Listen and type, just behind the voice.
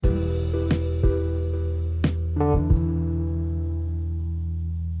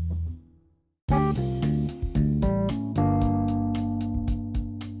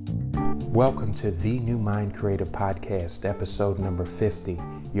Welcome to the New Mind Creator Podcast, episode number 50.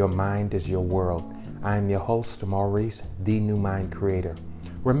 Your mind is your world. I am your host, Maurice, the New Mind Creator.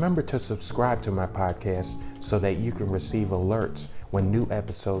 Remember to subscribe to my podcast so that you can receive alerts when new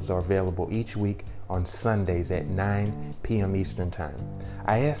episodes are available each week on Sundays at 9 p.m. Eastern Time.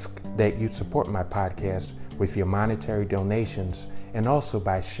 I ask that you support my podcast with your monetary donations and also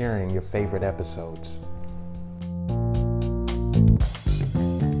by sharing your favorite episodes.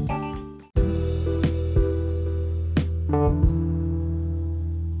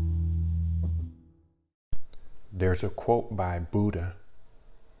 There's a quote by Buddha,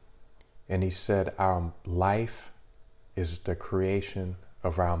 and he said, "Our life is the creation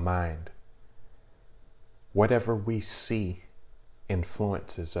of our mind. Whatever we see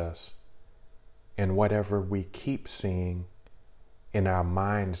influences us, and whatever we keep seeing in our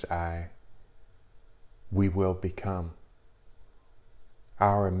mind's eye, we will become.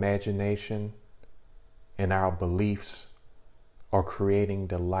 Our imagination and our beliefs are creating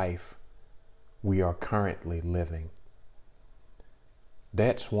the life we are currently living."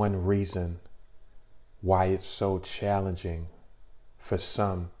 That's one reason why it's so challenging for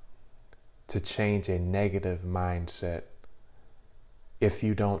some to change a negative mindset if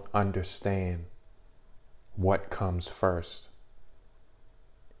you don't understand what comes first.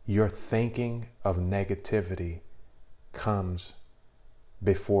 Your thinking of negativity comes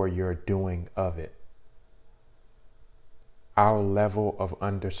before your doing of it. Our level of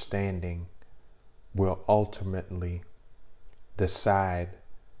understanding will ultimately decide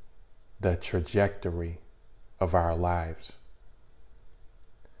the trajectory of our lives.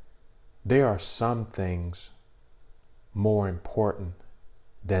 There are some things more important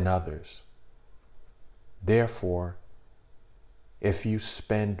than others. Therefore, if you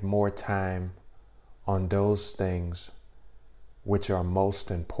spend more time on those things which are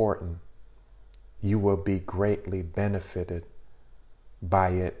most important, you will be greatly benefited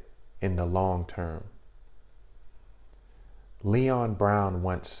by it in the long term. Leon Brown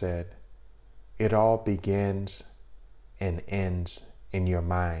once said, "It all begins and ends in your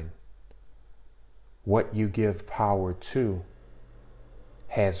mind. What you give power to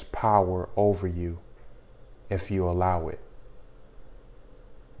has power over you if you allow it.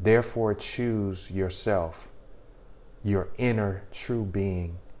 Therefore, choose yourself, your inner true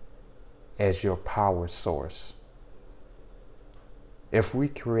being, as your power source." If we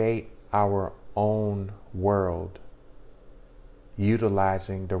create our own world,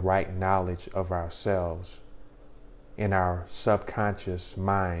 utilizing the right knowledge of ourselves in our subconscious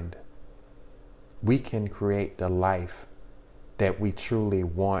mind, we can create the life that we truly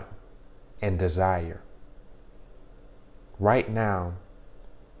want and desire. Right now,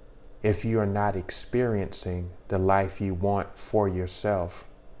 if you are not experiencing the life you want for yourself,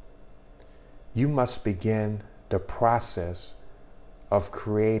 you must begin the process of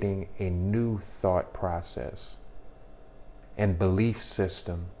creating a new thought process and belief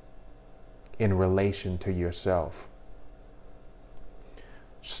system in relation to yourself.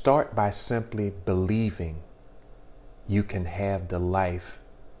 Start by simply believing you can have the life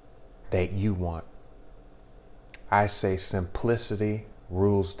that you want. I say simplicity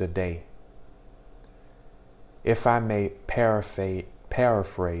rules the day. If I may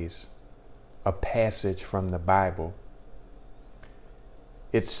paraphrase a passage from the Bible,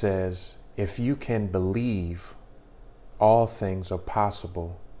 it says, "If you can believe, all things are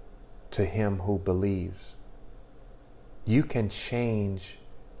possible to him who believes." You can change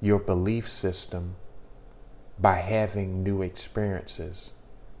your belief system by having new experiences.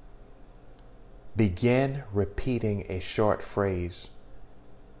 Begin repeating a short phrase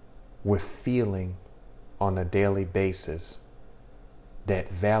with feeling on a daily basis that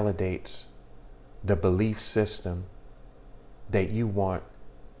validates the belief system that you want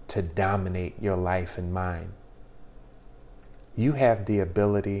to dominate your life and mind. You have the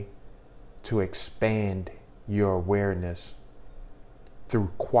ability to expand your awareness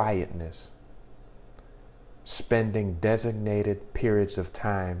through quietness. Spending designated periods of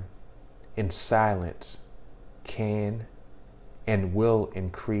time in silence can and will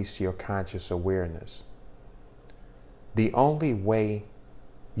increase your conscious awareness. The only way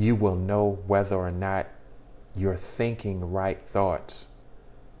you will know whether or not you're thinking right thoughts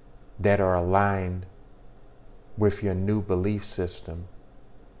that are aligned with your new belief system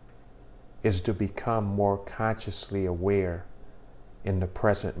is to become more consciously aware in the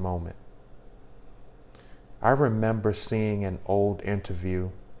present moment. I remember seeing an old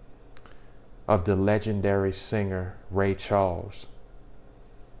interview of the legendary singer Ray Charles,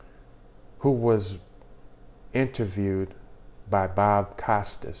 who was interviewed by Bob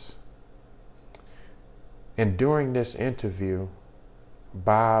Costas And during this interview,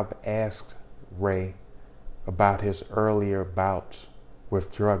 Bob asked Ray about his earlier bouts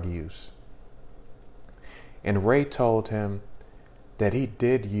with drug use. And Ray told him that he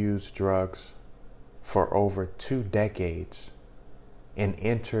did use drugs for over 2 decades and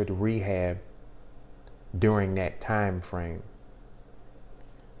entered rehab during that time frame.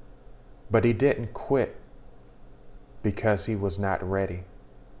 But he didn't quit because he was not ready.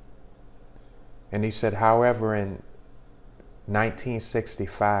 And he said, however, in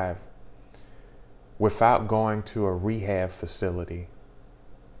 1965, without going to a rehab facility,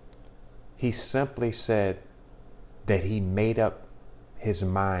 he simply said that he made up his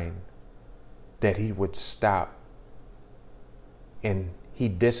mind that he would stop, and he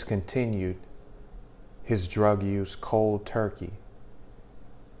discontinued his drug use cold turkey,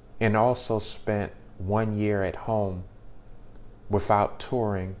 and also spent 1 year at home without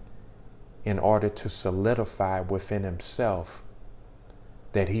touring in order to solidify within himself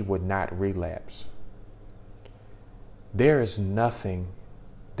that he would not relapse. There is nothing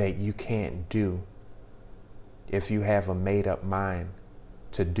that you can't do if you have a made-up mind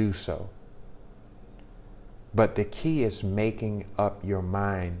to do so. But the key is making up your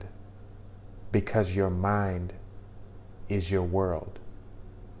mind, because your mind is your world.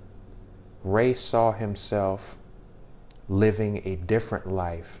 Ray saw himself living a different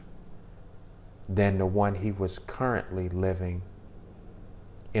life than the one he was currently living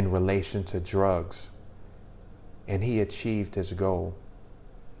in relation to drugs, and he achieved his goal.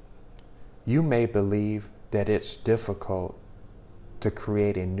 You may believe that it's difficult to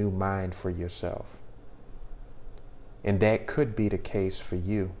create a new mind for yourself, and that could be the case for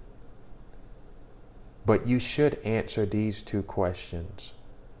you. But you should answer these 2 questions.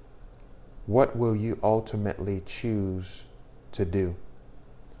 What will you ultimately choose to do?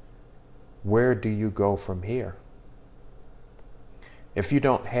 Where do you go from here? If you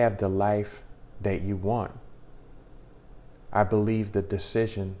don't have the life that you want, I believe the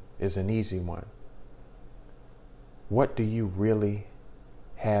decision is an easy one. What do you really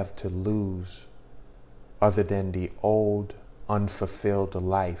have to lose other than the old, unfulfilled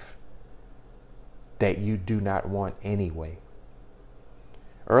life that you do not want anyway?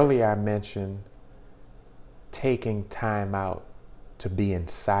 Earlier I mentioned taking time out to be in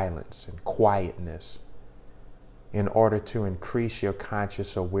silence and quietness in order to increase your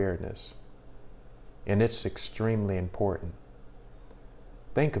conscious awareness. And it's extremely important.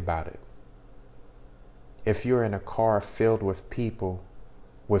 Think about it. If you're in a car filled with people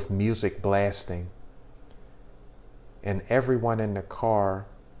with music blasting, and everyone in the car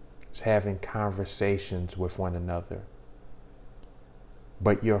is having conversations with one another,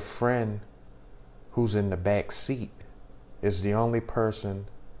 but your friend who's in the back seat is the only person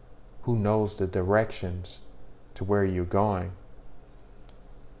who knows the directions to where you're going,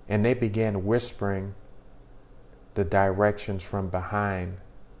 and they began whispering the directions from behind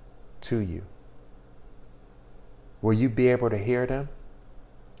to you, will you be able to hear them?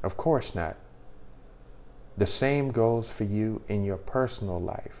 Of course not. The same goes for you in your personal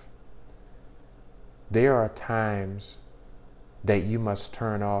life. There are times that you must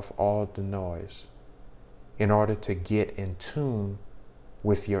turn off all the noise in order to get in tune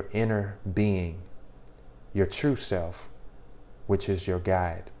with your inner being, your true self, which is your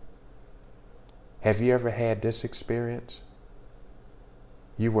guide. Have you ever had this experience?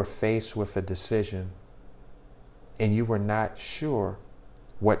 You were faced with a decision and you were not sure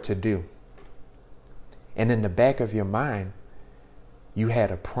what to do. And in the back of your mind, you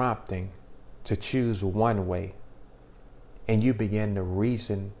had a prompting to choose one way, and you began to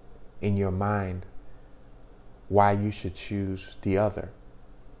reason in your mind why you should choose the other.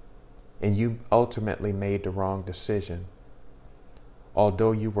 And you ultimately made the wrong decision,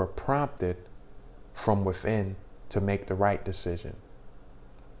 although you were prompted from within to make the right decision.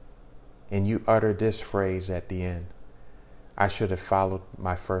 And you uttered this phrase at the end: I should have followed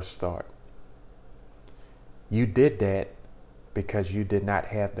my first thought. You did that because you did not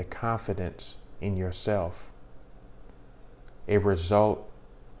have the confidence in yourself, a result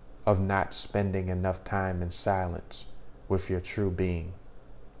of not spending enough time in silence with your true being.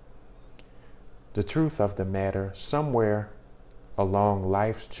 The truth of the matter, somewhere along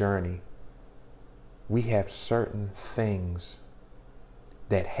life's journey, we have certain things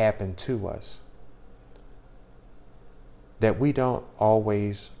that happen to us that we don't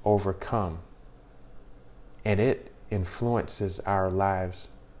always overcome, and it influences our lives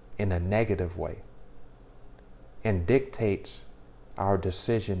in a negative way and dictates our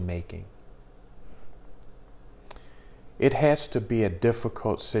decision making. It has to be a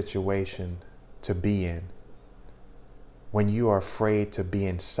difficult situation to be in when you are afraid to be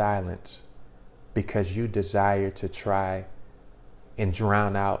in silence because you desire to try and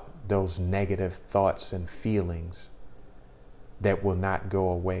drown out those negative thoughts and feelings that will not go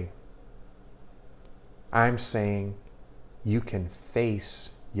away. I'm saying you can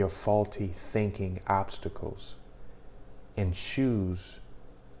face your faulty thinking obstacles and choose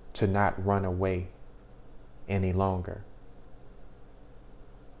to not run away any longer.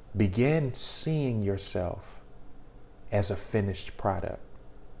 Begin seeing yourself as a finished product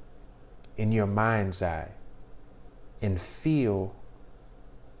in your mind's eye, and feel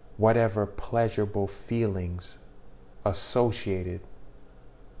whatever pleasurable feelings associated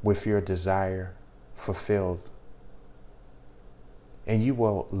with your desire fulfilled. And you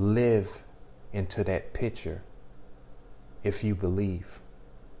will live into that picture if you believe.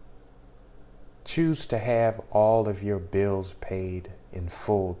 Choose to have all of your bills paid in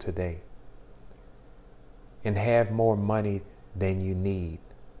full today, and have more money than you need.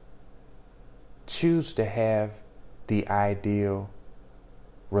 Choose to have the ideal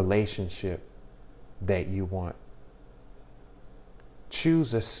relationship that you want.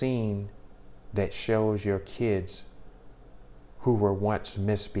 Choose a scene that shows your kids who were once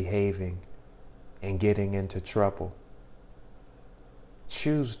misbehaving and getting into trouble.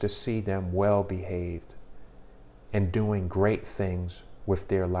 Choose to see them well behaved and doing great things with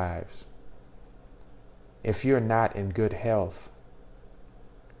their lives. If you're not in good health,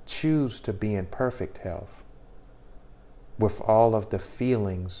 choose to be in perfect health with all of the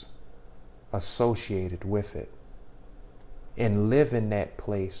feelings associated with it, and live in that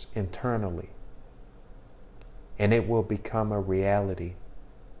place internally. And it will become a reality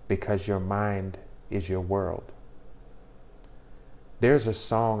because your mind is your world. There's a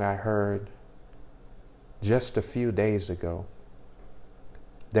song I heard just a few days ago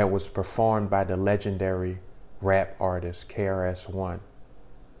that was performed by the legendary rap artist KRS-One.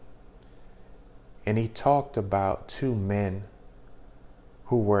 And he talked about two men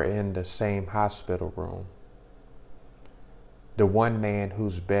who were in the same hospital room. The one man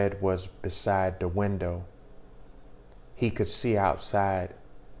whose bed was beside the window, he could see outside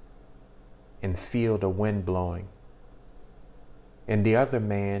and feel the wind blowing. And the other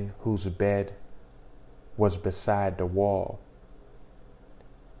man whose bed was beside the wall,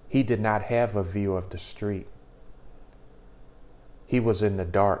 he did not have a view of the street. He was in the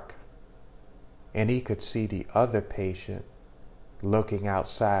dark, and he could see the other patient looking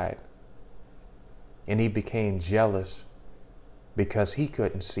outside. And he became jealous because he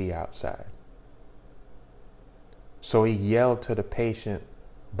couldn't see outside. So he yelled to the patient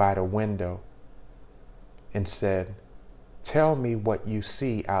by the window and said, "Tell me what you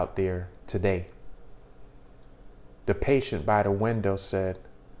see out there today." The patient by the window said,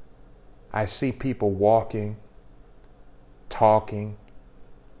 "I see people walking, talking.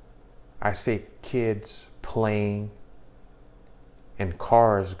 I see kids playing and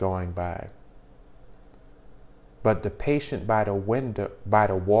cars going by." But the patient by the window, by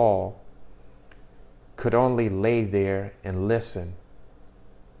the wall, could only lay there and listen.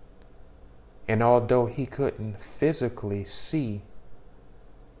 And although he couldn't physically see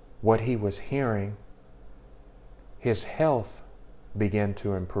what he was hearing, his health began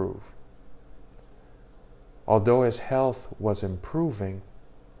to improve. Although his health was improving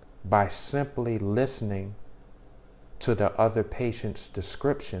by simply listening to the other patient's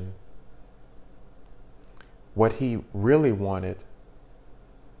description, what he really wanted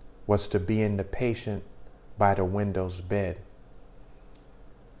was to be in the patient by the window's bed.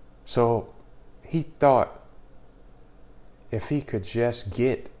 So he thought if he could just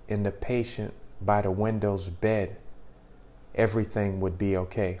get in the patient by the window's bed, everything would be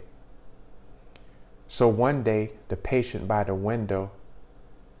okay. So one day, the patient by the window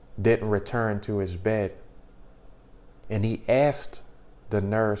didn't return to his bed, and he asked the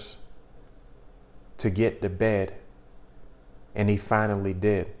nurse to get the bed, and he finally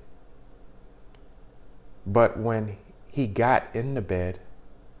did. But when he got in the bed,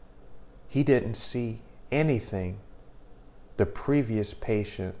 he didn't see anything the previous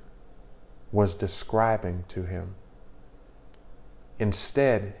patient was describing to him.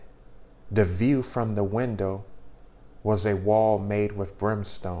 Instead, the view from the window was a wall made with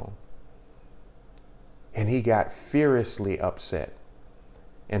brimstone. And he got furiously upset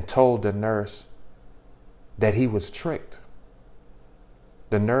and told the nurse that he was tricked.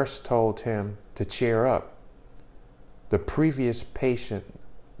 The nurse told him to cheer up. The previous patient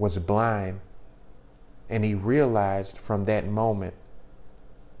was blind, and he realized from that moment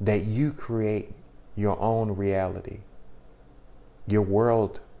that you create your own reality. Your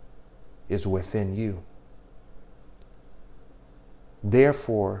world is within you.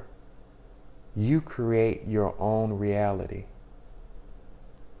 Therefore, you create your own reality.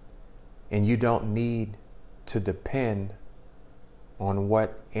 And you don't need to depend on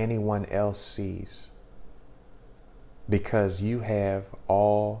what anyone else sees, because you have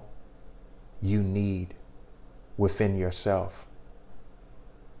all you need within yourself.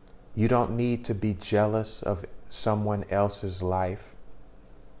 You don't need to be jealous of someone else's life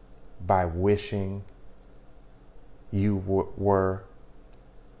by wishing you were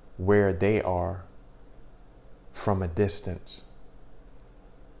where they are from a distance.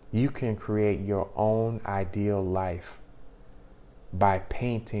 You can create your own ideal life by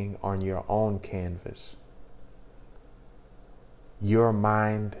painting on your own canvas. Your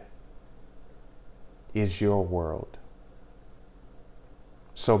mind is your world.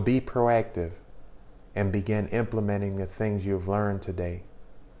 So be proactive and begin implementing the things you've learned today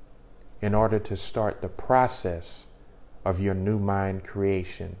in order to start the process of your new mind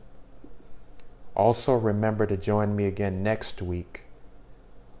creation. Also, remember to join me again next week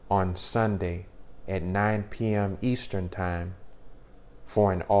on Sunday at 9 p.m. Eastern Time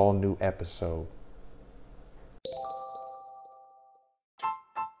for an all-new episode.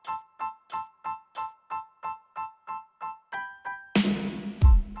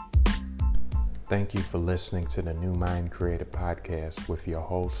 Thank you for listening to the New Mind Creator podcast with your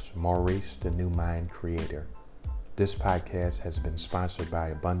host, Maurice, the New Mind Creator. This podcast has been sponsored by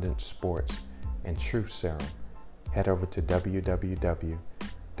Abundance Sports and Truth Serum. Head over to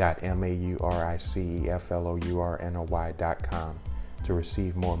www.mauriceflournoy.com to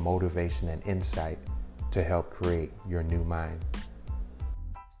receive more motivation and insight to help create your new mind.